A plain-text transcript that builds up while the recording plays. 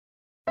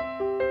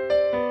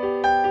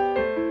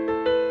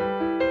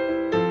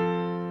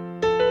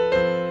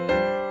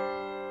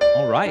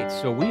right,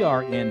 so we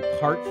are in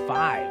part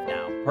 5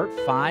 now. Part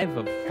 5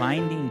 of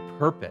finding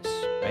purpose,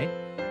 right?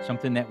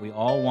 Something that we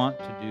all want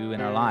to do in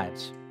our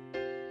lives.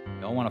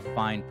 We all want to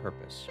find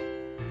purpose.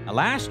 Now,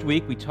 last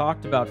week we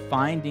talked about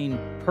finding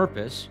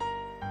purpose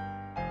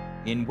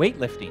in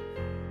weightlifting.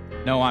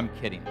 No, I'm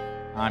kidding.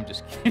 I'm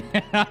just kidding.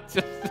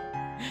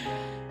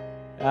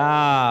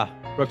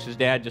 Brooks'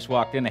 dad just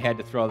walked in. I had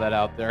to throw that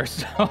out there.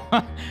 So,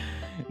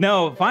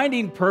 no,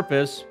 finding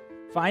purpose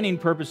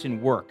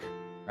in work,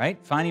 right?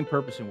 Finding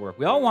purpose in work.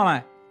 We all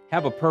want to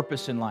have a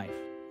purpose in life.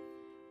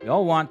 We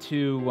all want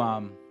to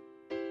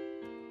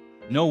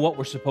know what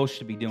we're supposed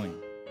to be doing.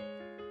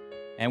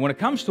 And when it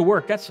comes to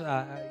work, that's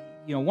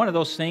one of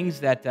those things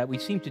that we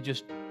seem to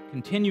just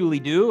continually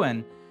do,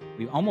 and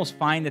we almost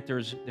find that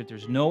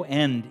there's no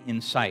end in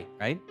sight,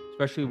 right?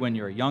 Especially when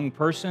you're a young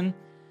person,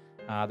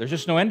 there's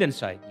just no end in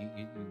sight.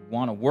 You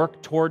want to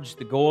work towards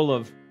the goal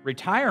of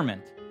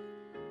retirement.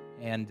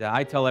 And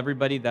I tell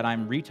everybody that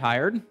I'm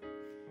retired,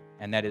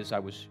 and that is I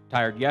was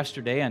tired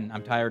yesterday, and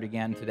I'm tired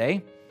again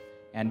today.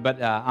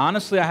 But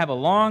honestly, I have a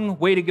long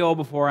way to go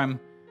before I'm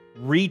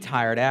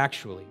retired,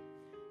 actually.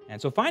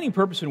 And so finding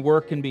purpose in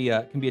work can be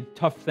a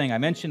tough thing. I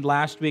mentioned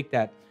last week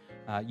that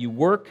you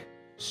work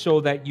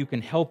so that you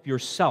can help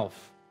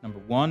yourself, number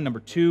one. Number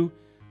two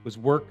was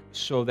work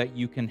so that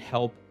you can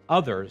help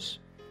others.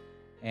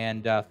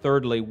 And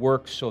thirdly,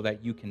 work so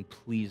that you can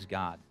please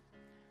God.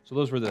 So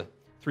those were the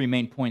 3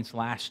 main points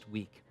last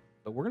week.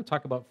 But we're going to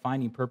talk about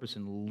finding purpose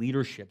in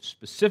leadership,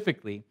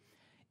 specifically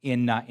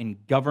in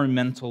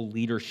governmental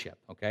leadership,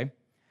 okay?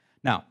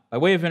 Now, by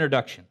way of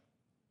introduction,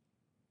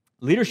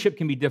 leadership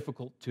can be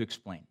difficult to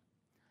explain.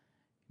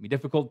 It can be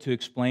difficult to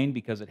explain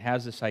because it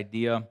has this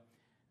idea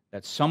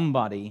that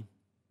somebody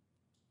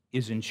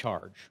is in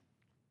charge.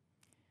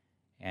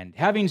 And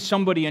having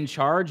somebody in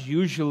charge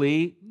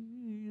usually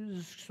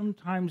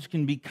sometimes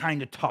can be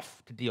kind of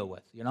tough to deal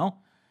with, you know?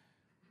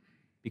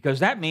 Because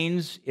that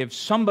means if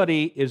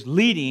somebody is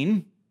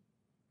leading,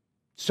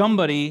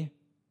 somebody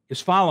is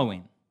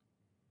following.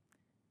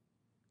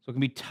 So it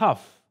can be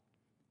tough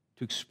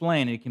to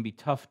explain, and it can be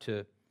tough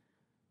to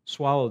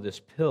swallow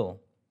this pill.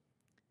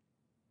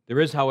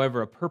 There is,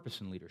 however, a purpose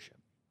in leadership.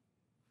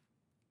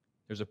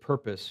 There's a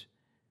purpose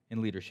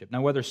in leadership.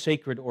 Now, whether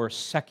sacred or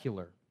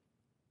secular.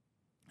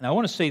 And I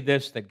want to say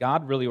this, that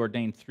God really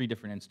ordained 3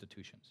 different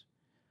institutions.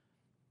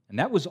 And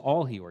that was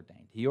all He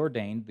ordained. He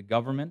ordained the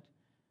government,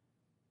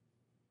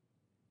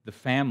 the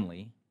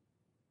family,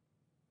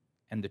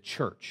 and the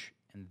church.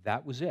 And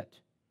that was it.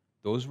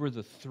 Those were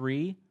the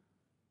 3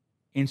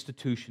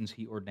 institutions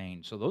He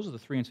ordained. So those are the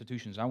 3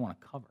 institutions I want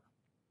to cover.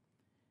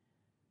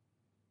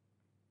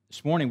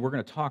 This morning, we're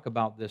going to talk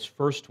about this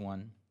first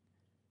one,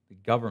 the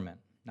government.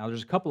 Now,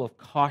 there's a couple of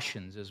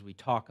cautions as we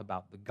talk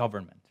about the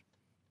government,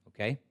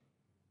 okay?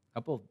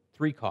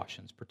 3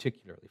 cautions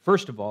particularly.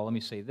 First of all, let me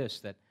say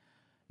this, that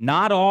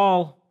not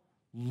all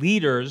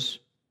leaders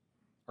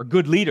are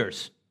good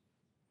leaders.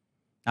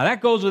 Now,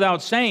 that goes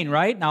without saying,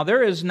 right? Now,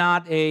 there is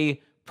not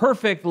a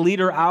perfect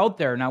leader out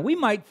there. Now, we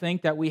might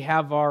think that we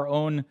have our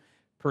own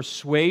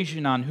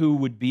persuasion on who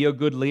would be a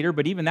good leader,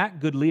 but even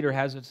that good leader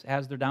has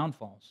their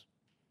downfalls.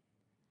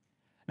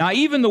 Now,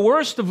 even the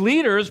worst of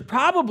leaders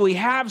probably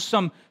have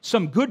some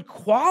good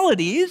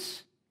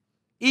qualities.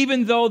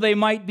 Even though they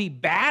might be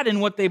bad in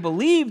what they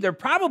believe, they're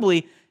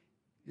probably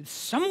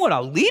somewhat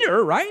a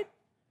leader, right?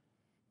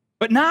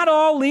 But not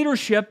all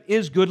leadership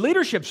is good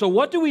leadership. So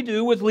what do we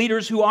do with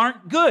leaders who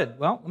aren't good?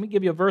 Well, let me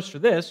give you a verse for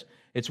this.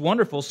 It's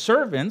wonderful.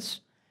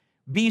 Servants,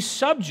 be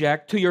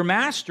subject to your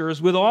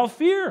masters with all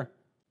fear.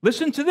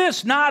 Listen to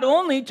this, not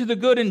only to the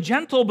good and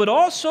gentle, but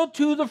also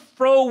to the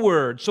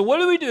froward. So what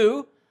do we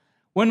do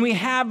when we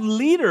have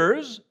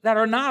leaders that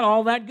are not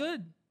all that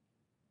good?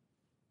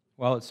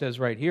 Well, it says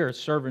right here,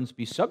 servants,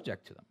 be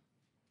subject to them.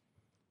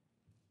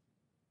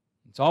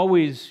 It's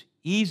always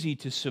easy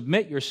to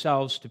submit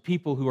yourselves to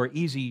people who are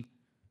easy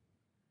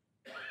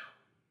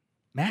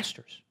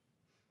masters.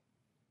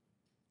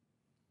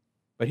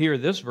 But here,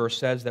 this verse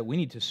says that we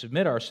need to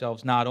submit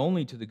ourselves not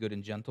only to the good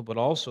and gentle, but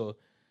also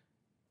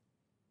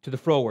to the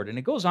froward. And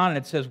it goes on and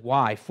it says,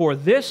 why? For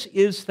this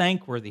is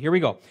thankworthy. Here we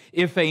go.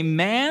 If a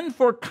man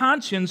for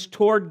conscience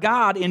toward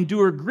God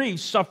endure grief,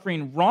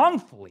 suffering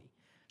wrongfully.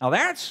 Now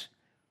that's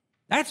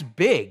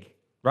big,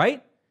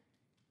 right?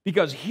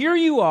 Because here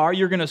you are,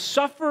 you're going to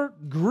suffer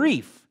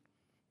grief.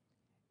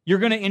 You're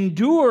going to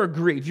endure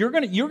grief. You're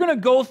going to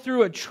go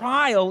through a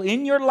trial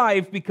in your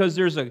life because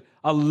there's a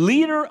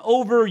leader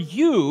over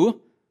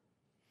you,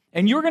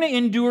 and you're going to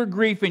endure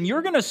grief, and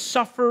you're going to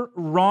suffer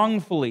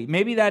wrongfully.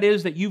 Maybe that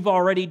is that you've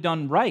already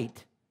done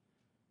right.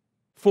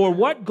 For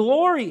what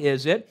glory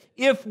is it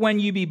if when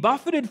you be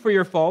buffeted for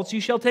your faults,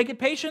 you shall take it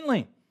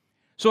patiently?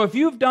 So if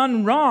you've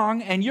done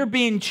wrong and you're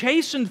being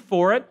chastened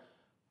for it,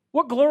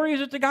 what glory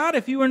is it to God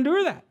if you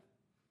endure that?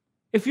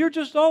 If you're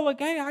just all like,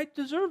 hey, I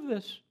deserve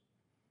this.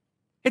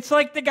 It's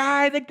like the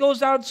guy that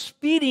goes out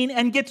speeding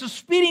and gets a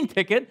speeding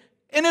ticket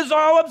and is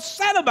all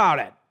upset about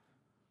it.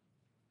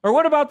 Or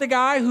what about the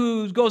guy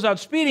who goes out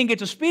speeding,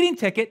 gets a speeding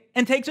ticket,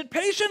 and takes it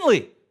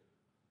patiently?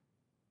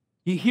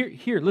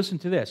 Here, listen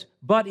to this.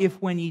 But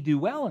if when ye do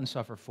well and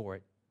suffer for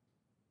it.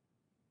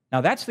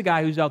 Now that's the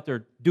guy who's out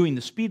there doing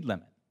the speed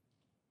limit.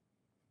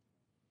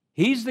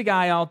 He's the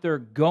guy out there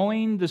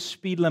going the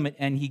speed limit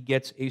and he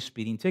gets a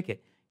speeding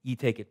ticket. Ye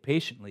take it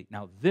patiently.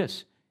 Now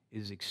this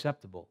is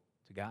acceptable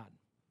to God.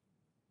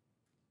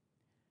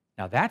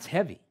 Now that's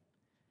heavy.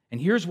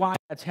 And here's why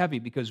that's heavy,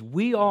 because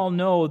we all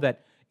know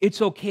that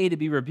it's okay to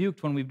be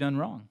rebuked when we've done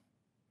wrong.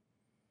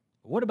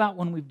 But what about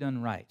when we've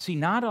done right? See,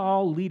 not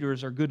all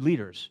leaders are good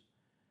leaders.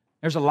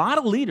 There's a lot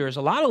of leaders,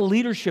 a lot of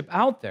leadership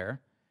out there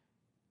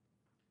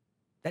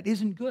that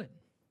isn't good.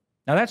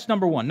 Now that's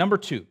number one. Number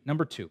two,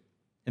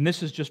 and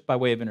this is just by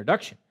way of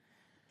introduction.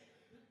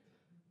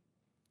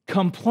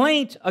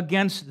 Complaint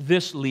against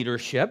this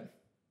leadership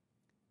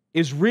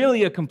is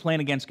really a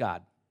complaint against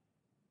God.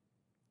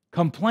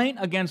 Complaint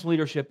against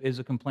leadership is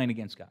a complaint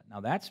against God. Now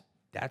that's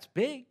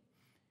big.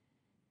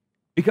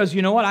 Because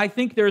you know what? I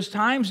think there's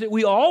times that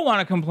we all want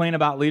to complain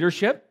about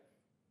leadership.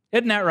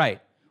 Isn't that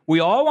right? We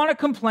all want to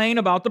complain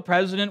about the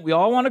president. We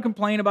all want to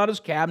complain about his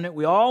cabinet.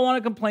 We all want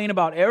to complain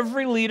about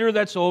every leader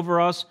that's over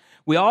us.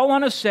 We all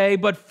want to say,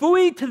 but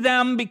phooey to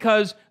them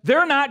because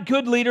they're not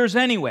good leaders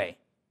anyway.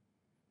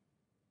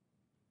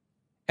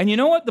 And you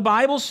know what the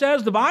Bible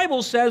says? The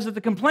Bible says that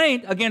the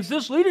complaint against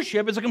this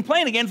leadership is a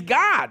complaint against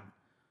God.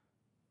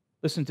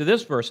 Listen to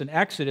this verse in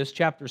Exodus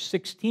chapter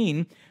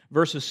 16,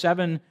 verses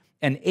 7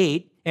 and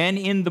 8. And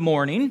in the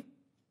morning,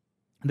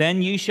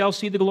 then ye shall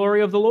see the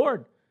glory of the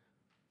Lord,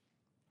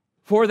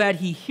 for that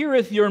he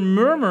heareth your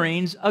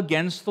murmurings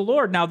against the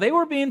Lord. Now, they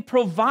were being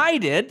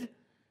provided,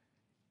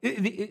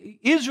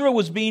 Israel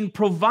was being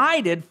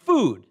provided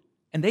food,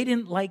 and they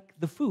didn't like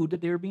the food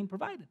that they were being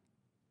provided.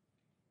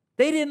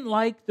 They didn't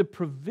like the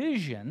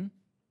provision.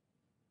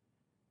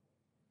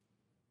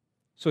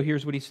 So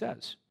here's what he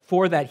says.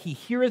 For that he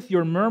heareth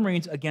your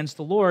murmurings against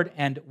the Lord,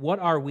 and what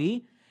are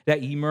we?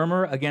 That ye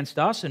murmur against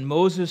us? And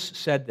Moses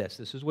said this.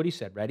 This is what he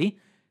said. Ready?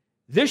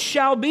 This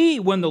shall be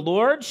when the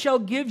Lord shall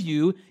give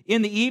you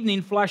in the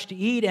evening flesh to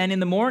eat, and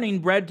in the morning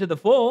bread to the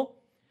full.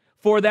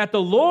 For that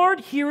the Lord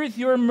heareth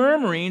your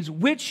murmurings,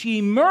 which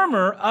ye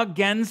murmur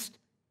against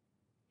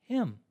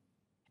him.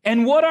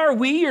 And what are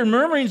we? Your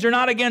murmurings are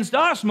not against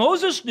us.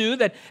 Moses knew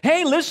that,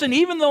 hey, listen,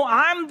 even though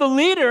I'm the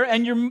leader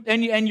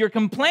and you're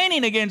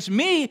complaining against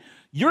me,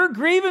 your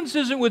grievance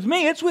isn't with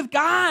me, it's with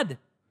God.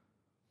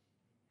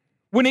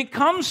 When it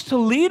comes to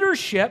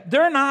leadership,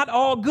 they're not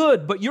all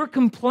good, but your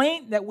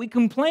complaint that we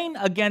complain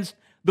against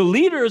the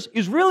leaders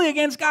is really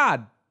against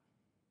God.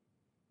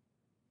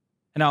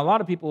 And now a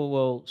lot of people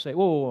will say,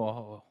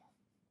 whoa.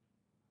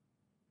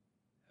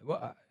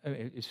 Well,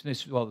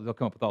 they'll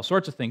come up with all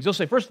sorts of things. They'll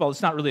say, first of all,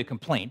 it's not really a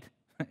complaint,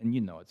 and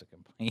you know it's a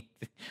complaint.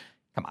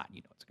 Come on,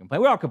 you know it's a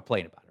complaint. We all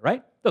complain about it,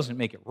 right? Doesn't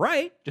make it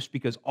right. Just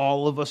because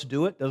all of us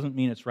do it doesn't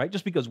mean it's right.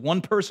 Just because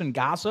one person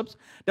gossips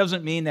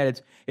doesn't mean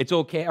that it's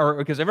okay, or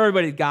because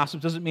everybody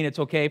gossips doesn't mean it's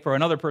okay for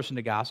another person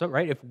to gossip,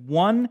 right? If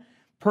one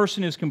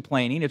person is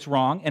complaining, it's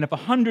wrong, and if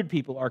 100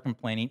 people are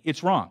complaining,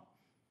 it's wrong.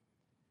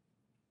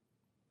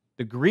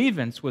 The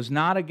grievance was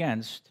not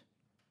against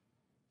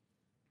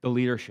the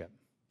leadership.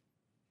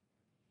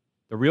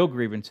 The real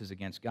grievance is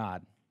against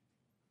God.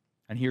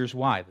 And here's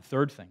why. The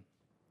third thing,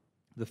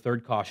 the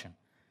third caution.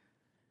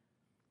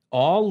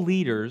 All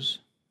leaders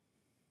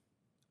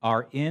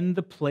are in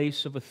the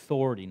place of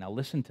authority. Now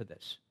listen to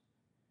this.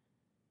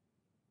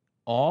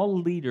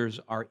 All leaders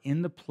are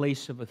in the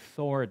place of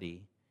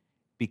authority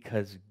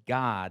because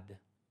God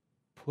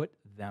put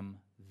them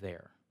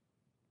there,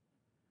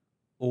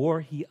 or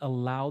He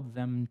allowed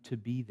them to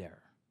be there.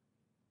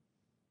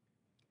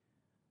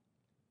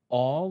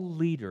 All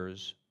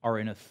leaders are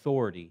in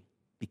authority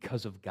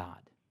because of God.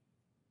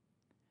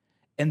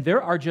 And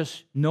there are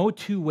just no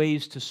two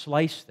ways to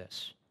slice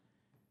this.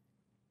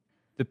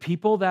 The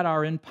people that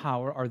are in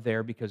power are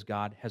there because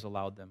God has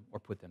allowed them or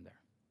put them there.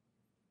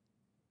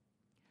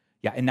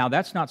 Yeah, and now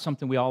that's not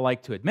something we all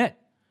like to admit.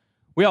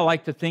 We all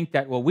like to think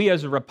that, well, we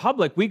as a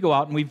republic, we go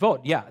out and we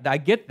vote. Yeah, I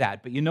get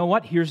that. But you know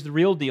what? Here's the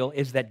real deal,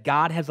 is that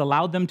God has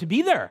allowed them to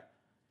be there.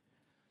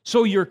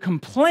 So your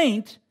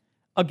complaint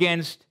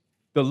against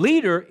the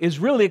leader is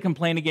really a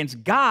complaint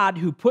against God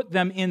who put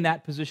them in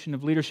that position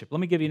of leadership.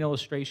 Let me give you an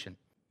illustration.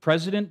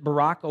 President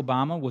Barack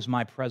Obama was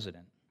my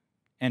president,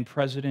 and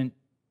President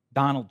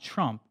Donald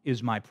Trump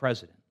is my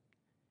president.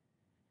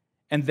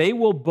 And they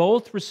will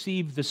both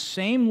receive the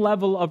same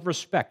level of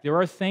respect. There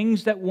are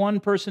things that one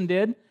person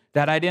did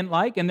that I didn't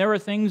like, and there are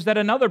things that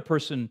another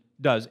person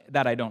does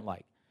that I don't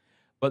like.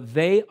 But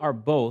they are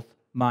both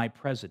my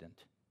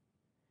president.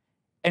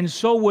 And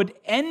so would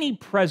any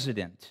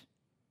president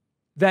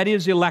that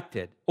is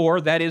elected or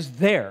that is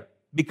there,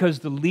 because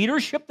the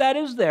leadership that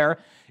is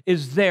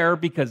there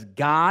because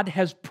God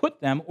has put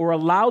them or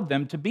allowed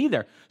them to be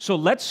there. So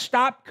let's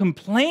stop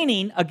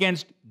complaining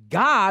against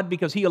God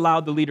because He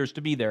allowed the leaders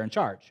to be there in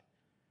charge.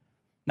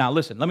 Now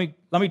listen, let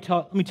me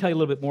tell you a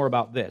little bit more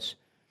about this.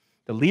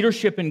 The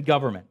leadership in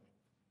government.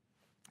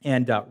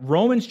 And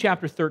Romans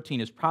chapter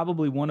 13 is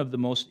probably one of the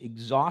most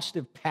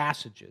exhaustive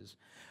passages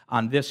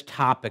on this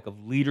topic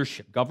of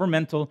leadership,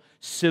 governmental,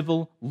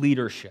 civil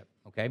leadership.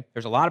 okay?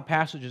 There's a lot of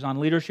passages on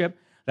leadership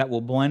that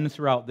will blend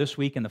throughout this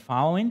week and the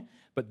following,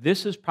 but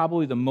this is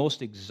probably the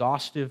most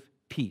exhaustive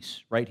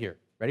piece right here.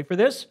 Ready for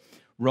this?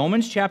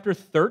 Romans chapter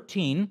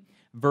 13,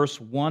 verse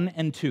 1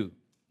 and 2.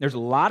 There's a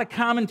lot of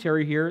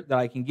commentary here that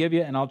I can give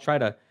you, and I'll try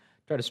to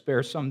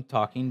spare some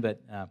talking,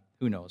 but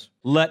who knows?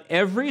 Let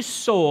every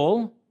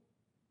soul,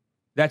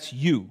 that's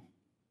you,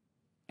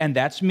 and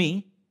that's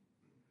me,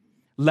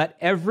 let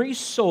every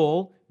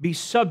soul be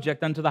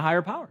subject unto the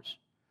higher powers.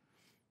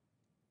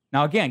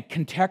 Now again,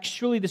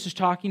 contextually, this is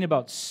talking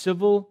about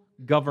civil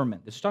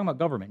government. This is talking about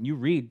government. You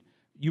read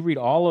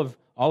all of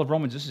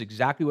Romans. This is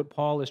exactly what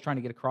Paul is trying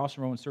to get across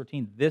in Romans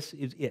 13. This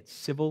is it,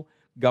 civil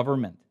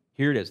government.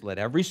 Here it is. Let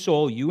every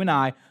soul, you and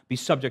I, be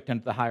subject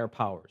unto the higher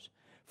powers.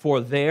 For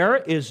there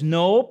is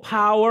no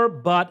power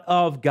but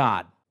of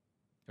God.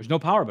 There's no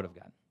power but of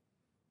God.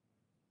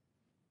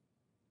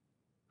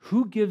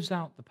 Who gives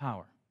out the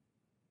power?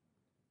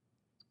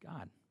 It's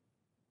God.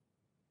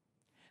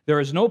 There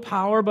is no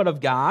power but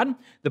of God.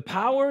 The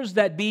powers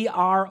that be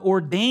are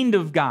ordained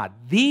of God.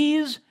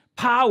 These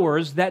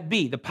powers that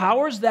be, the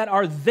powers that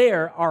are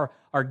there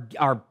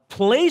are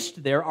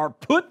placed there, are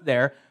put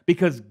there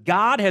because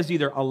God has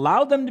either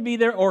allowed them to be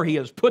there or He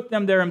has put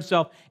them there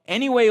Himself.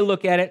 Any way you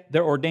look at it,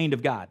 they're ordained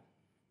of God.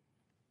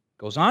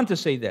 Goes on to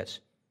say this.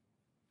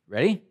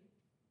 Ready?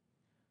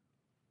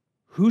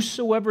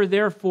 Whosoever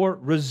therefore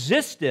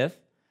resisteth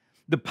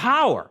the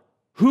power,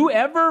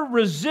 whoever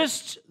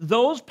resists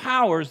those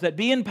powers that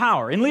be in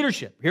power, in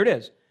leadership, here it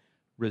is,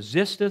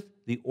 resisteth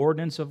the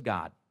ordinance of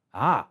God.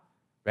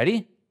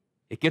 Ready?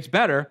 It gets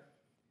better.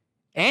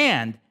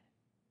 And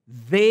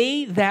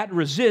they that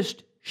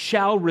resist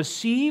shall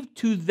receive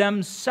to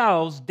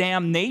themselves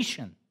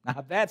damnation.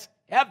 Now that's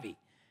heavy.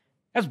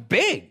 That's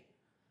big.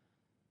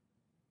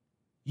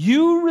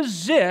 You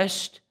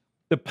resist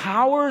the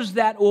powers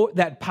that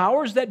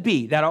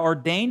be, that are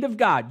ordained of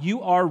God.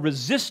 You are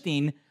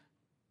resisting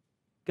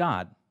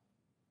God.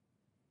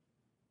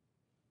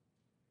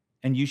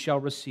 And you shall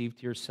receive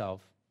to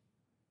yourself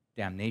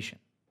damnation.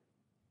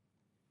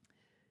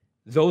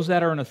 Those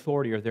that are in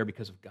authority are there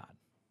because of God.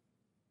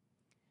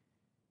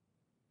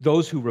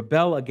 Those who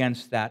rebel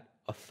against that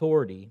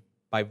authority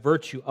by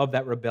virtue of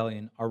that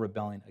rebellion are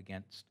rebelling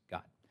against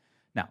God.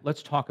 Now,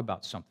 let's talk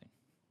about something.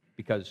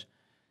 Because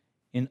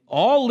in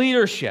all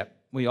leadership,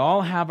 we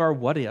all have our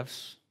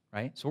what-ifs,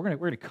 right? So we're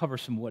going to cover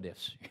some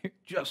what-ifs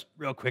just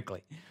real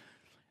quickly.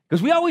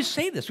 Because we always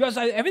say this.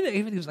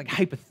 Everything is like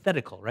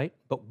hypothetical, right?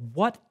 But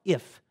what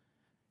if,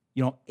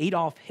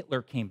 Adolf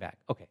Hitler came back?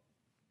 Okay,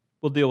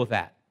 we'll deal with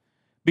that.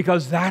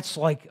 Because that's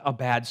like a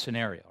bad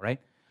scenario, right?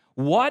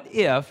 What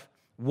if,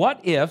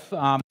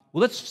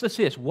 let's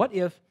say this. What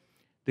if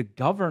the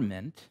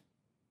government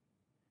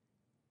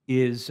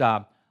is,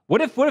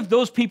 what if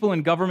those people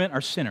in government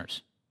are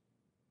sinners?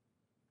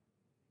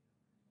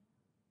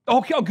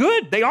 Okay,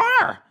 good, they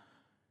are.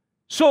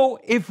 So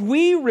if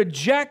we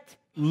reject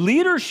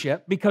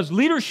leadership because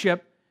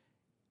leadership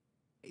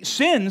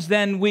sins,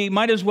 then we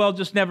might as well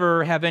just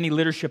never have any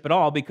leadership at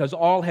all because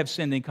all have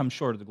sinned and come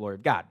short of the glory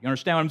of God. You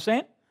understand what I'm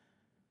saying?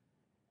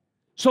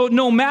 So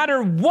no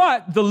matter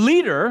what, the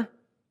leader,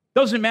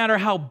 doesn't matter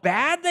how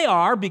bad they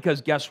are,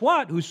 because guess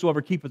what?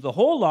 Whosoever keepeth the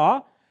whole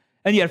law,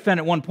 and yet offend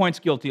at one point is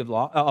guilty of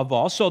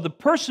all. So the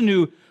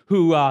person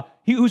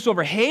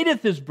whosoever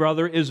hateth his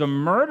brother is a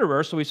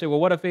murderer. So we say, well,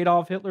 what if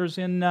Adolf Hitler's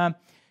in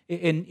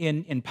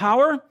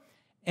power?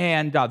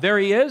 And there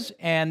he is.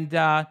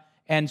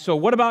 And so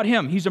what about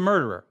him? He's a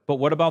murderer. But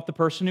what about the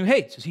person who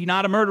hates? Is he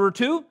not a murderer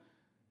too?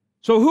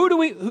 So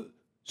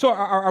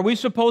are we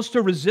supposed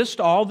to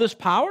resist all this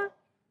power?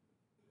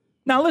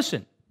 Now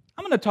listen,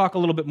 I'm going to talk a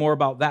little bit more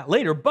about that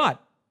later,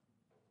 but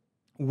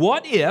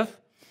what if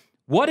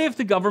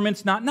the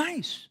government's not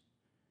nice?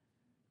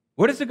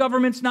 What if the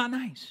government's not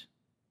nice?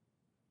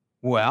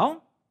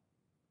 Well,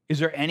 is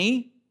there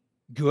any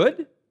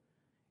good?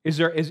 Is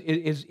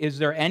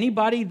there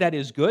anybody that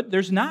is good?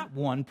 There's not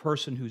one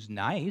person who's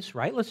nice,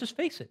 right? Let's just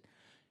face it.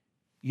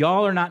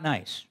 Y'all are not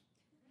nice.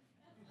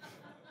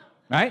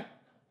 Right?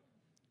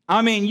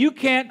 I mean, you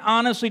can't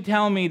honestly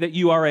tell me that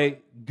you are a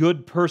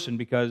good person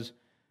because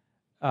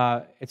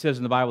it says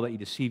in the Bible that you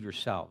deceive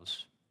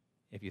yourselves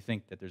if you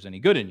think that there's any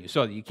good in you.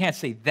 So you can't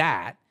say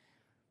that.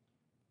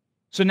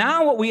 So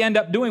now what we end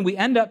up doing, we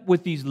end up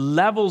with these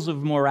levels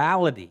of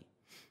morality.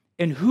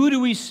 And who do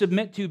we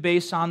submit to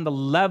based on the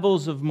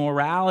levels of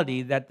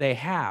morality that they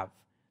have?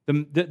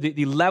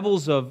 The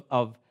levels of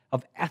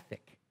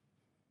ethic.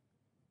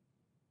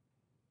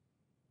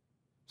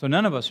 So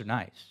none of us are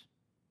nice.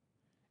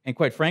 And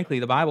quite frankly,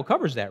 the Bible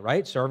covers that,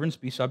 right? Servants,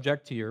 be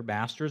subject to your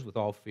masters with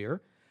all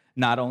fear,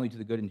 not only to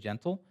the good and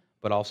gentle,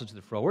 but also to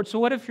the froward. So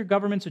what if your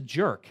government's a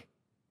jerk?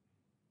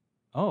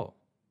 Oh,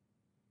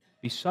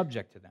 be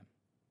subject to them.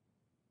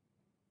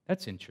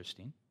 That's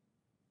interesting.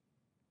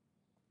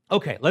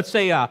 Okay, let's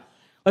say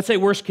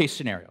worst case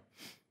scenario,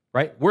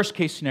 right? Worst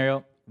case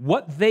scenario,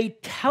 what they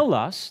tell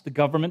us, the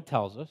government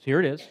tells us, here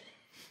it is,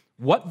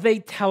 what they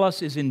tell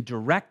us is in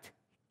direct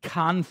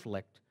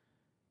conflict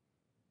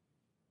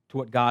to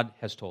what God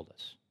has told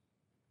us.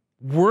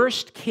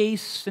 Worst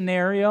case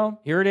scenario,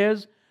 here it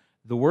is.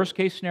 The worst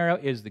case scenario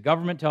is the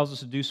government tells us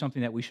to do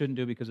something that we shouldn't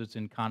do because it's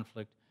in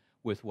conflict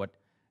with what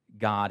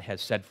God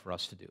has said for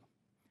us to do.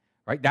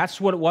 Right? That's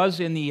what it was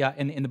in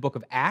the book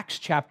of Acts,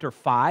 chapter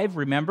 5.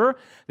 Remember,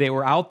 they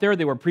were out there,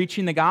 they were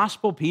preaching the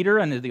gospel. Peter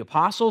and the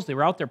apostles, they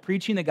were out there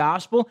preaching the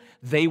gospel.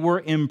 They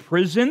were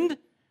imprisoned.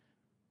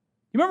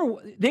 You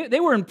remember, they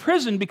were in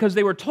prison because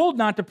they were told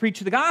not to preach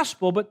the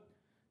gospel, but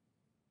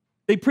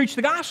they preached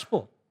the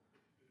gospel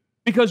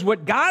because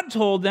what God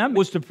told them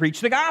was to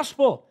preach the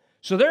gospel.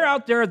 So they're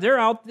out there,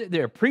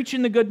 they're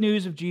preaching the good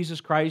news of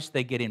Jesus Christ.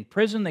 They get in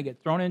prison, they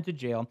get thrown into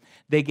jail,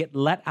 they get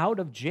let out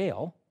of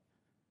jail,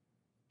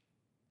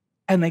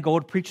 and they go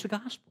to preach the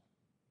gospel.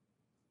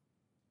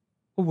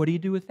 Well, what do you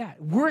do with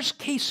that? Worst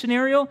case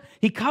scenario,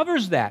 he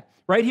covers that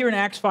right here in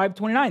Acts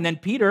 5:29. Then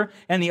Peter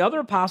and the other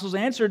apostles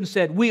answered and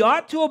said, we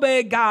ought to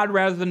obey God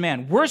rather than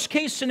man. Worst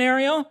case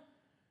scenario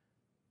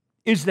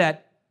is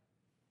that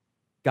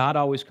God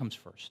always comes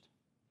first,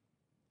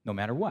 no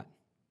matter what.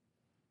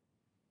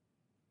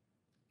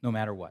 No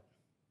matter what.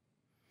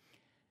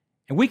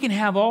 And we can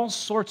have all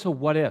sorts of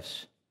what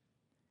ifs.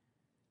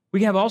 We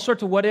can have all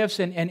sorts of what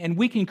ifs, and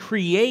we can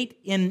create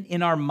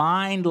in our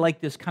mind like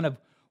this kind of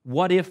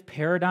what if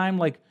paradigm.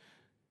 Like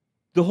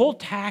the whole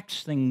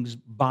tax thing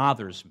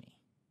bothers me.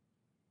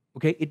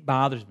 Okay, it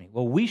bothers me.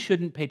 Well, we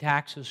shouldn't pay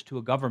taxes to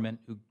a government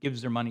who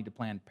gives their money to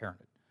Planned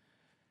Parenthood.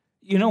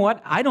 You know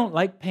what? I don't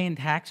like paying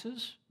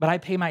taxes, but I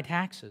pay my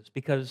taxes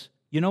because,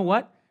 you know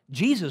what?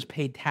 Jesus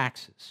paid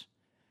taxes.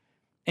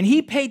 And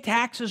he paid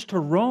taxes to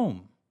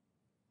Rome.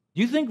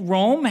 Do you think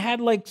Rome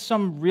had like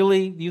some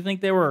really, do you think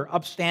they were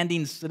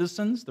upstanding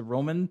citizens, the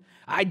Roman?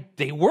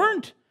 They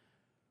weren't.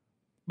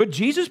 But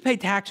Jesus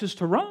paid taxes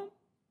to Rome.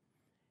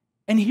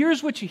 And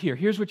here's what you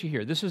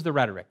hear. This is the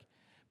rhetoric.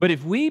 But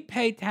if we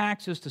pay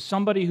taxes to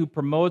somebody who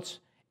promotes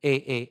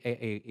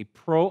a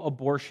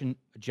pro-abortion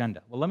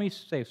agenda, well, let me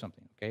say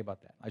something, okay,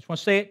 about that. I just want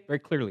to say it very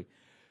clearly.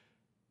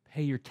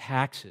 Pay your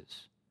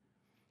taxes.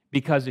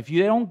 Because if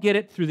you don't get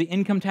it through the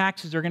income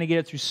taxes, they're going to get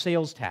it through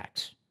sales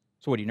tax.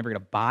 So what, are you never going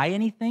to buy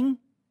anything?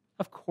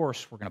 Of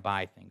course we're going to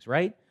buy things,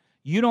 right?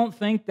 You don't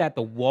think that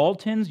the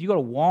Waltons, you go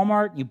to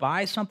Walmart and you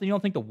buy something, you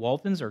don't think the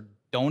Waltons are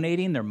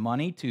donating their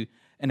money to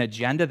an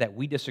agenda that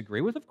we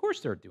disagree with? Of course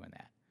they're doing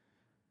that.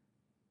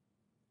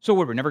 So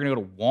what, we're never going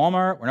to go to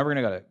Walmart, we're never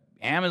going to go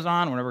to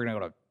Amazon, we're never going to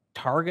go to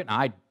Target.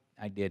 And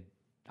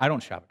I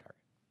don't shop at Target.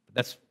 But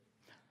that's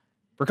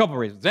for a couple of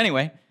reasons.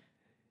 Anyway,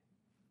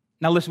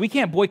 now listen, we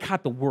can't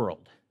boycott the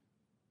world,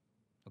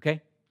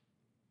 okay?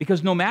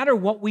 Because no matter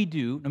what we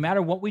do,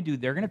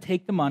 they're going to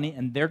take the money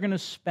and they're going to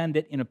spend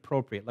it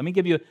inappropriate. Let me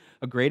give you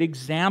a great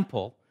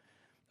example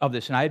of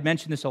this. And I had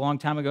mentioned this a long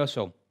time ago,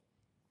 so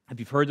if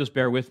you've heard this,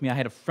 bear with me. I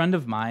had a friend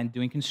of mine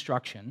doing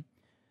construction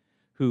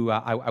who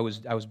I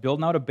was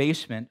building out a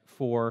basement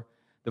for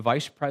the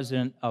vice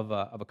president of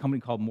a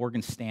company called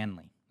Morgan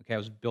Stanley. Okay, I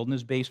was building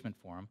his basement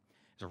for him.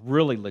 It's a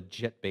really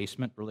legit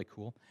basement, really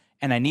cool.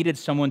 And I needed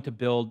someone to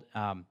build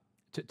a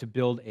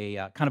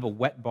kind of a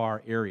wet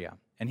bar area.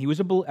 And he was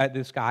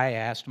this guy. I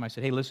asked him. I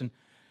said, "Hey, listen."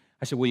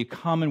 I said, "Will you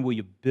come and will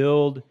you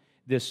build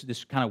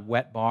this kind of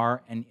wet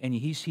bar?" And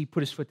he put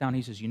his foot down.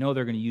 He says, "You know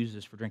they're going to use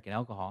this for drinking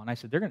alcohol." And I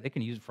said, "They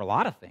can use it for a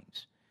lot of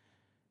things."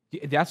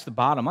 That's the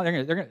bottom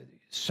line.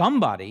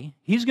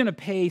 He's going to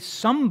pay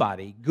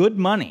somebody good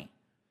money.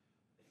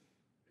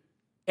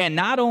 And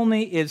not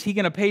only is he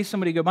going to pay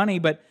somebody good money,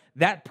 but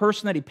that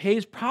person that he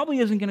pays probably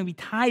isn't going to be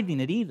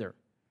tithing it either.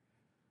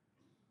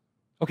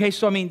 Okay,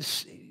 so I mean,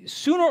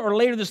 sooner or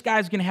later, this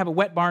guy's going to have a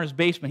wet bar in his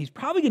basement. He's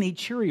probably going to eat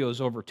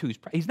Cheerios over too.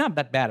 He's not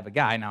that bad of a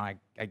guy. Now,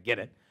 I get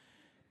it.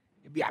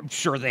 I'm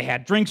sure they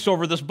had drinks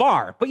over this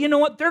bar. But you know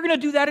what? They're going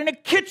to do that in a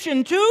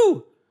kitchen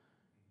too.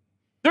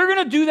 They're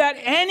going to do that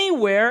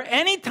anywhere,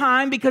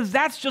 anytime, because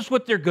that's just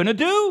what they're going to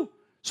do.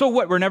 So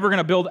what, we're never going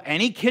to build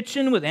any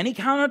kitchen with any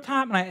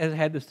countertop? And I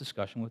had this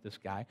discussion with this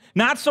guy.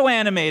 Not so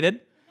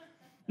animated,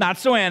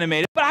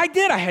 but I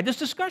did. I had this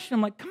discussion.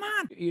 I'm like, come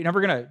on. You're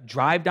never going to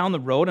drive down the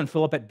road and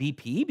fill up at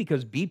BP?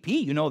 Because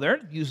BP, you know, they're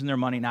using their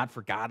money not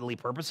for godly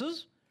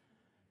purposes.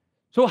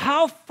 So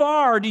how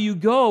far do you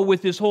go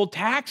with this whole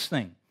tax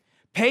thing?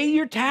 Pay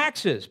your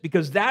taxes,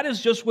 because that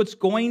is just what's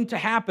going to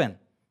happen.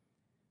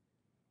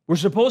 We're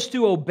supposed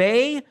to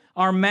obey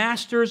our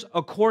masters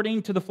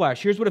according to the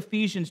flesh. Here's what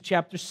Ephesians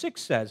chapter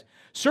 6 says.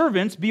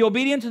 Servants, be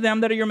obedient to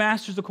them that are your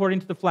masters according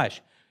to the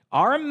flesh.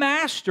 Our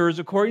masters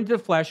according to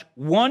the flesh,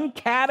 one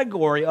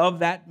category of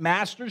that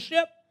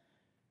mastership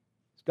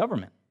is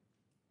government.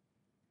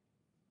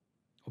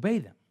 Obey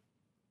them.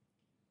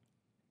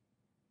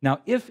 Now,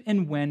 if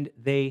and when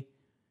they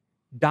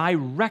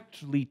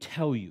directly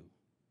tell you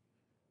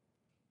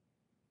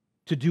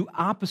to do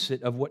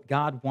opposite of what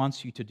God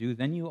wants you to do,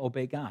 then you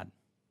obey God.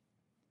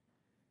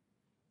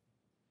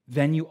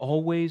 Then you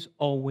always,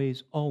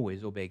 always,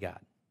 always obey God.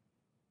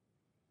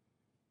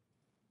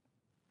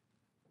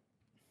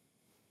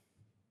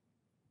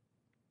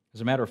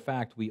 As a matter of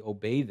fact, we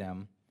obey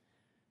them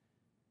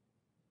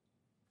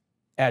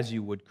as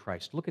you would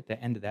Christ. Look at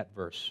the end of that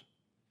verse.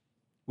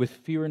 with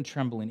fear and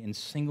trembling in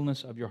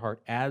singleness of your heart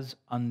as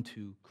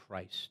unto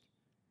Christ.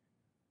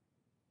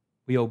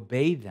 We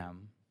obey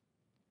them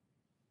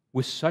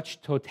with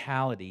such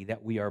totality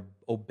that we are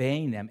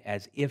obeying them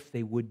as if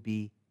they would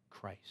be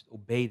Christ.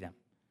 Obey them.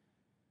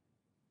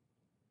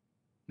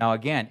 Now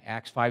again,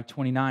 Acts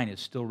 5:29 is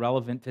still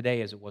relevant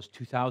today as it was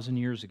 2,000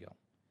 years ago.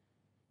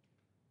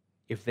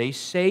 If they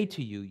say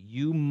to you,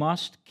 you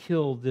must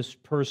kill this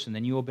person,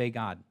 then you obey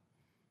God.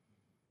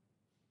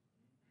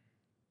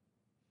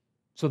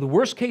 So the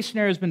worst case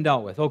scenario has been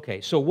dealt with. Okay,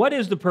 so what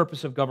is the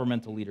purpose of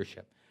governmental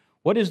leadership?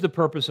 What is the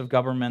purpose of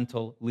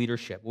governmental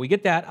leadership? Well, we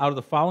get that out of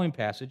the following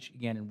passage,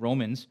 again in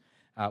Romans.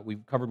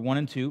 We've covered 1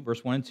 and 2,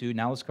 verse 1 and 2.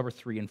 Now let's cover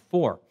 3 and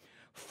 4.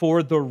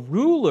 For the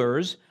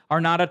rulers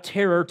are not a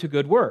terror to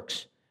good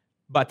works,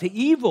 but to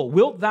evil.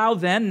 Wilt thou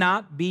then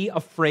not be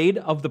afraid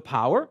of the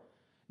power?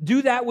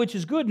 Do that which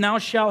is good, now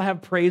shall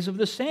have praise of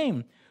the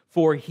same.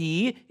 For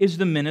he is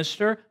the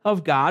minister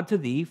of God to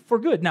thee for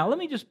good. Now let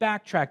me just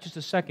backtrack just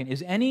a second.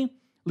 Is any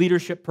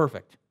leadership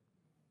perfect?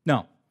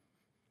 No.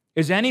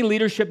 Is any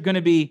leadership going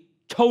to be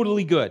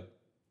totally good?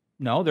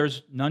 No,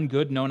 there's none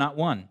good, no, not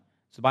one,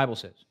 as the Bible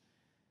says.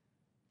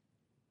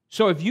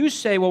 So if you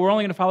say, well, we're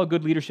only going to follow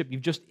good leadership,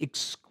 you've just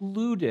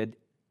excluded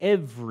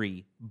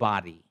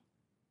everybody.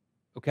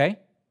 Okay?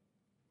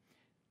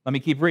 Let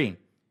me keep reading.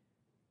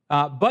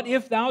 But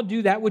if thou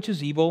do that which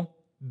is evil,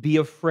 be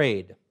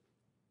afraid.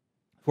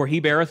 For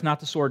he beareth not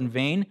the sword in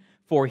vain,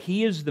 for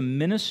he is the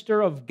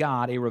minister of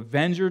God, a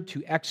revenger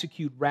to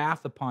execute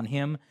wrath upon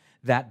him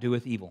that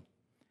doeth evil.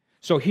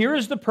 So here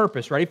is the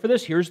purpose. Ready for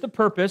this? Here's the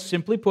purpose.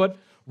 Simply put,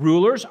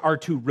 rulers are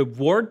to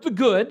reward the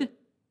good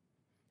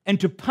and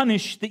to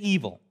punish the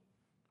evil.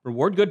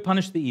 Reward good,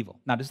 punish the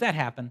evil. Now, does that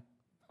happen?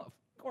 Of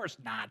course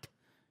not.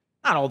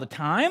 Not all the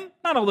time.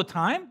 Not all the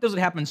time. Does it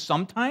happen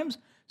sometimes?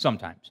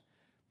 Sometimes.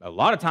 A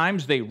lot of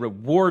times they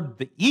reward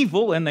the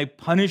evil and they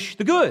punish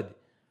the good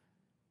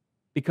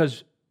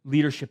because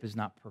leadership is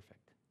not perfect.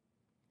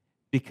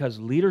 Because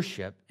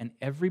leadership and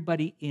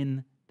everybody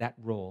in that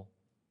role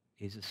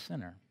is a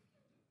sinner.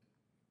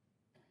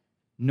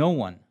 No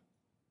one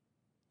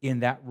in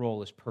that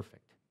role is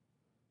perfect.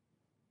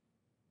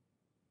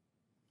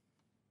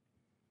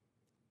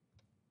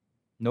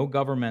 No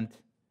government,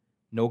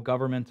 no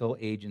governmental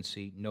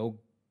agency, no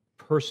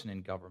person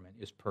in government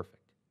is perfect.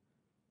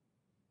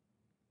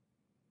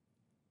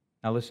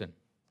 Now listen,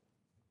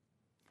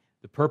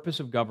 the purpose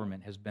of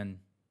government has been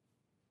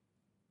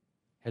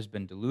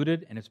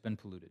diluted and it's been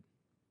polluted.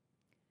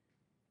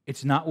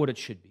 It's not what it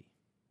should be.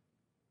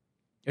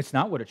 It's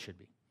not what it should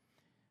be.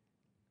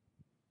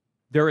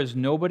 There is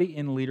nobody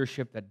in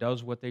leadership that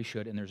does what they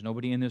should, and there's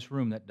nobody in this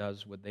room that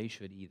does what they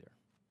should either.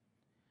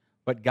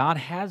 But God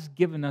has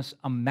given us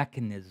a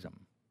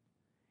mechanism.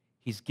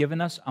 He's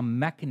given us a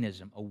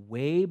mechanism, a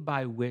way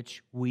by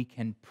which we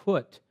can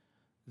put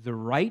the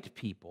right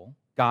people,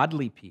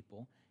 godly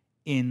people,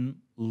 in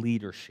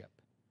leadership.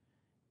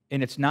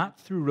 And it's not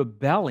through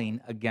rebelling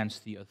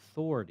against the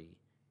authority.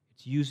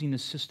 It's using the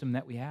system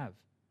that we have.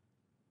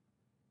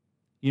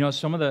 You know,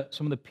 some of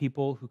the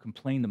people who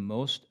complain the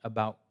most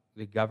about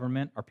the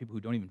government are people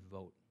who don't even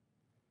vote.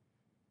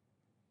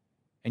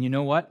 And you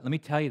know what? Let me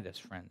tell you this,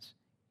 friends.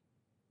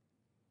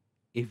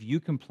 If you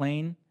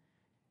complain,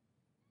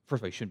 first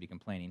of all, you shouldn't be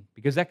complaining,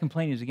 because that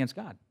complaining is against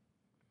God.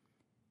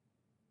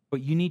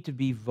 But you need to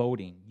be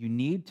voting. You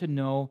need to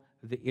know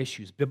the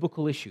issues,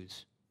 biblical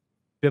issues.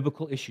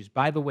 Biblical issues.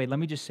 By the way, let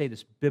me just say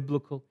this,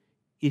 biblical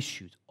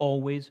issues.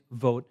 Always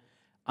vote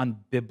on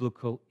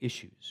biblical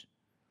issues.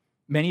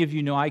 Many of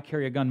you know I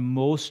carry a gun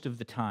most of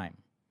the time.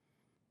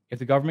 If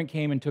the government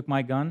came and took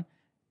my gun,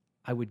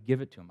 I would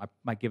give it to them. I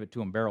might give it to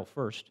them barrel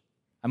first.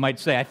 I might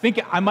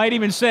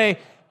even say,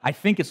 I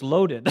think it's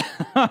loaded.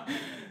 But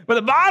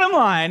the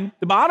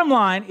bottom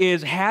line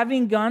is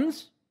having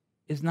guns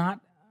is not a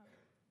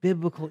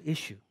biblical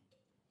issue.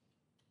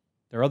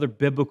 There are other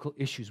biblical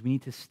issues we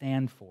need to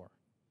stand for.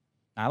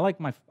 Now, I like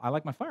my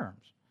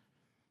firearms.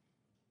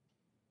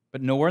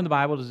 But nowhere in the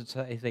Bible does it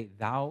say,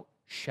 thou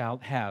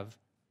shalt have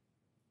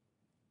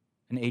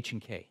an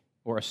H&K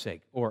or a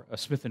SIG or a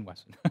Smith &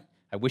 Wesson.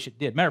 I wish it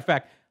did. Matter of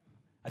fact,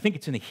 I think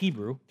it's in the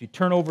Hebrew. If you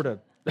turn over to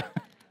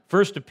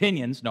First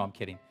Opinions, no, I'm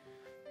kidding.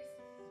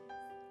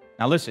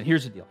 Now listen,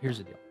 here's the deal.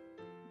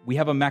 We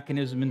have a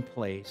mechanism in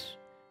place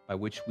by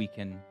which we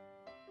can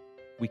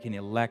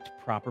elect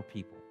proper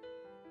people.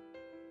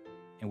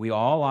 And we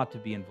all ought to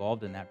be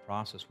involved in that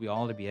process. We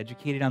all ought to be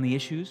educated on the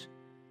issues,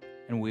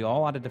 and we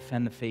all ought to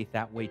defend the faith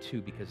that way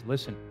too, because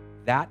listen,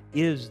 that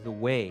is the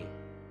way.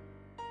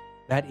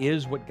 That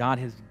is what God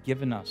has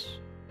given us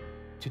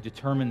to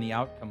determine the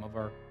outcome of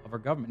our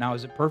government. Now,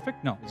 is it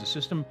perfect? No. Is the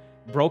system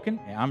broken?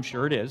 Yeah, I'm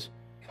sure it is,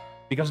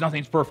 because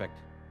nothing's perfect.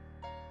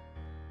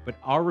 But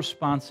our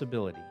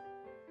responsibility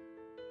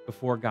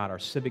before God, our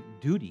civic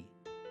duty,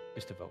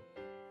 is to vote.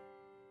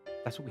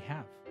 That's what we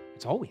have.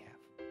 It's all we have.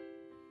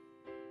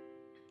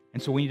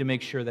 And so we need to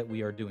make sure that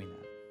we are doing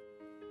that.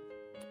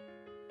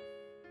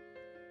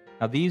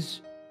 Now,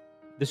 this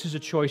is a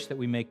choice that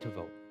we make to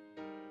vote,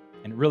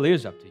 and it really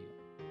is up to you.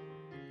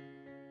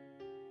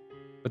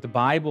 But the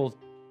Bible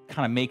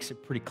kind of makes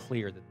it pretty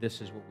clear that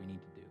this is what we need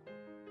to do.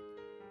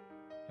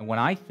 And when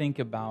I think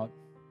about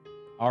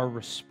our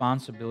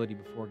responsibility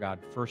before God,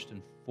 first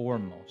and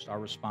foremost, our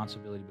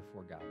responsibility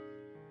before God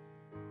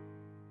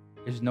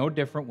is no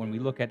different when we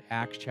look at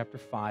Acts chapter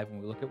 5,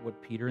 when we look at what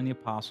Peter and the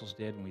apostles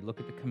did, when we look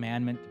at the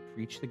commandment to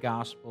preach the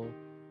gospel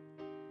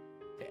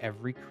to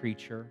every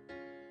creature.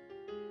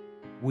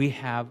 We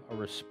have a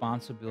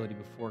responsibility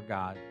before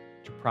God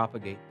to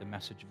propagate the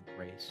message of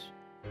grace,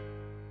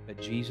 that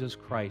Jesus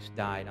Christ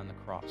died on the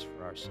cross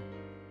for our sin.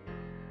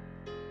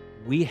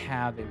 We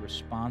have a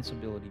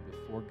responsibility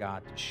before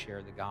God to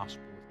share the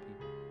gospel with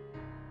people.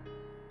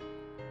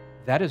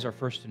 That is our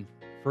first and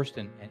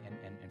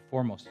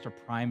foremost, it's our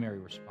primary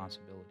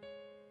responsibility,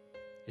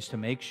 is to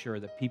make sure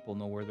that people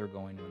know where they're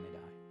going when they die.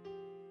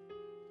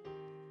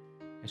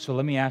 And so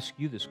let me ask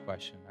you this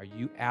question. Are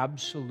you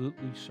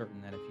absolutely certain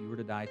that if you were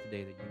to die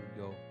today that you would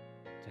go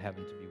to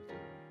heaven to be with the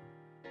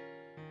Lord?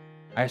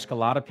 I ask a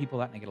lot of people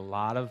that, and I get a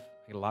lot of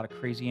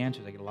crazy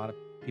answers. I get a lot of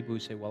people who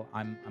say, well,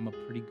 I'm a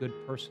pretty good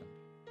person.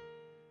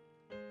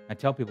 I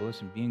tell people,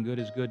 listen, being good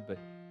is good, but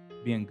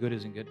being good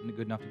isn't good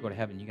enough to go to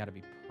heaven. You got to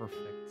be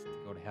perfect to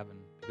go to heaven,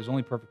 because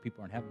only perfect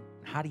people are in heaven.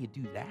 And how do you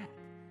do that?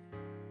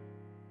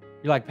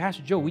 You're like,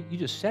 Pastor Joe, you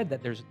just said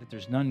that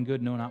there's none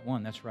good, no, not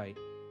one. That's right.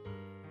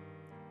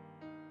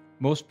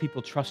 Most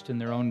people trust in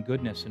their own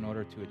goodness in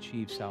order to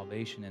achieve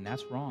salvation, and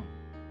that's wrong.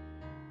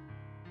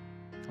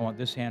 I want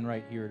this hand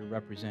right here to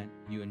represent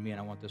you and me, and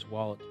I want this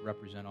wallet to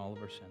represent all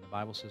of our sin. The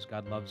Bible says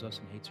God loves us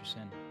and hates our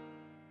sin.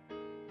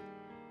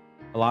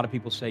 A lot of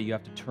people say you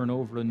have to turn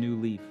over a new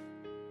leaf.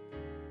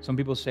 Some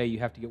people say you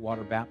have to get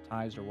water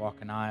baptized or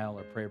walk an aisle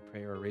or pray a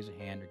prayer or raise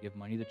a hand or give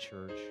money to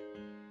church.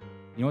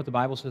 You know what the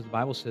Bible says? The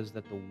Bible says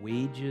that the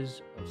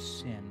wages of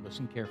sin,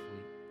 listen carefully,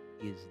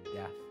 is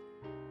death.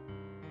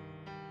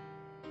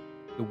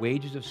 The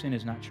wages of sin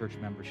is not church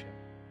membership.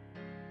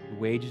 The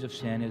wages of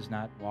sin is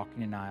not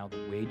walking an aisle.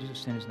 The wages of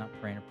sin is not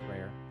praying a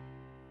prayer.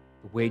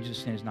 The wages of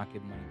sin is not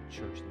giving money to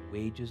church. The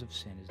wages of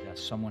sin is death.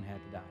 Someone had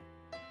to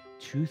die.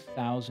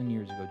 2,000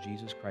 years ago,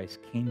 Jesus Christ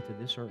came to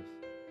this earth,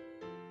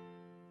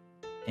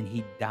 and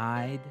he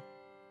died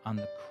on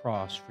the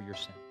cross for your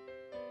sin.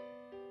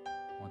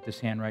 I want this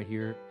hand right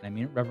here, and I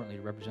mean it reverently,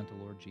 to represent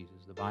the Lord Jesus.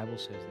 The Bible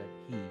says that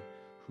he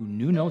who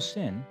knew no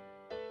sin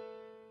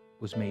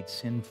was made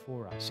sin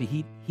for us. See,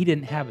 he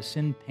didn't have a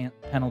sin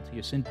penalty,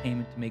 a sin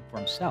payment to make for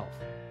himself,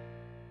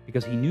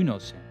 because he knew no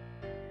sin.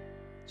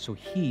 So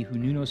he who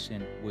knew no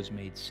sin was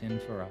made sin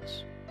for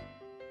us.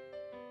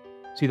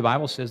 See, the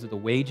Bible says that the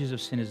wages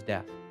of sin is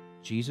death.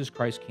 Jesus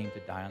Christ came to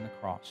die on the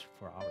cross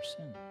for our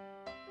sin.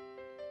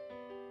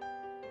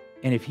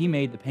 And if he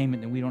made the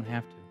payment, then we don't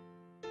have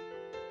to.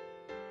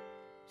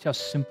 See how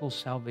simple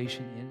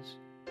salvation is?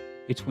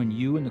 It's when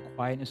you, in the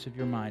quietness of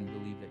your mind,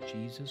 believe that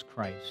Jesus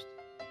Christ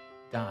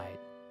died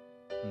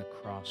on the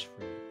cross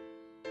for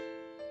you.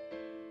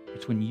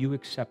 It's when you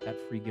accept that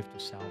free gift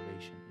of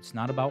salvation. It's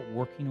not about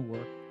working a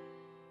work.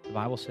 The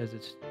Bible says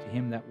it's to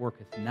him that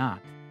worketh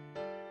not,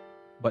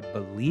 but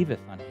believeth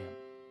on him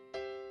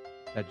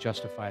that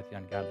justifieth the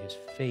ungodly. His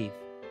faith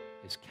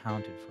is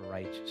counted for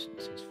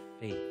righteousness. His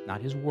faith, not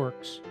his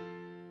works,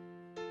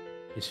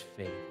 his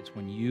faith. It's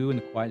when you, in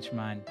the quietness of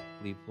your mind,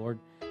 believe, Lord,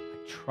 I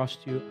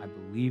trust you, I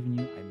believe in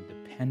you, I'm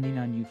depending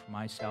on you for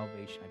my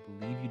salvation. I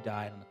believe you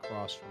died on the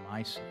cross for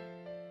my sin.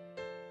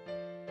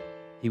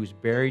 He was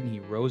buried and he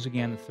rose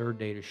again the third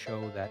day to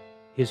show that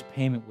his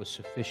payment was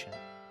sufficient.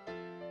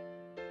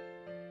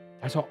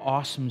 That's how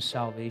awesome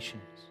salvation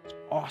is. It's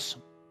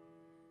awesome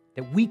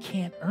that we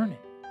can't earn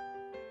it.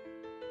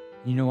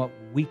 You know what?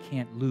 We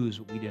can't lose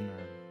what we didn't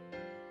earn.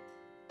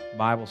 The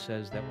Bible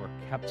says that we're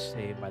kept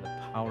saved by the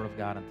power of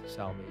God unto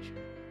salvation.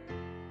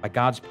 By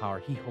God's power,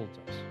 he holds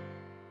us.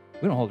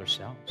 We don't hold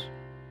ourselves.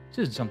 This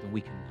isn't something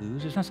we can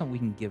lose. It's not something we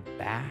can give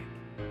back.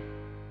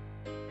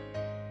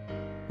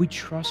 We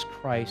trust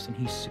Christ and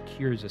he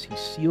secures us. He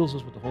seals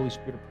us with the Holy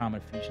Spirit of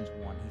promise, Ephesians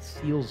 1. He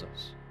seals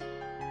us.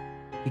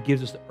 He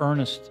gives us the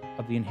earnest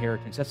of the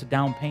inheritance. That's a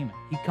down payment.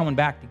 He's coming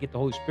back to get the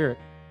Holy Spirit.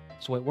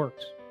 That's the way it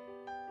works.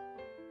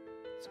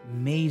 It's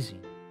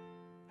amazing.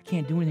 I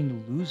can't do anything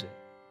to lose it.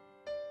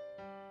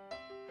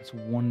 That's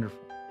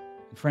wonderful.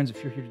 And friends,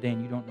 if you're here today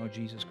and you don't know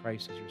Jesus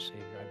Christ as your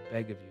Savior, I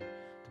beg of you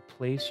to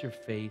place your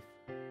faith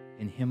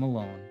in him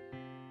alone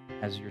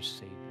as your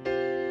Savior.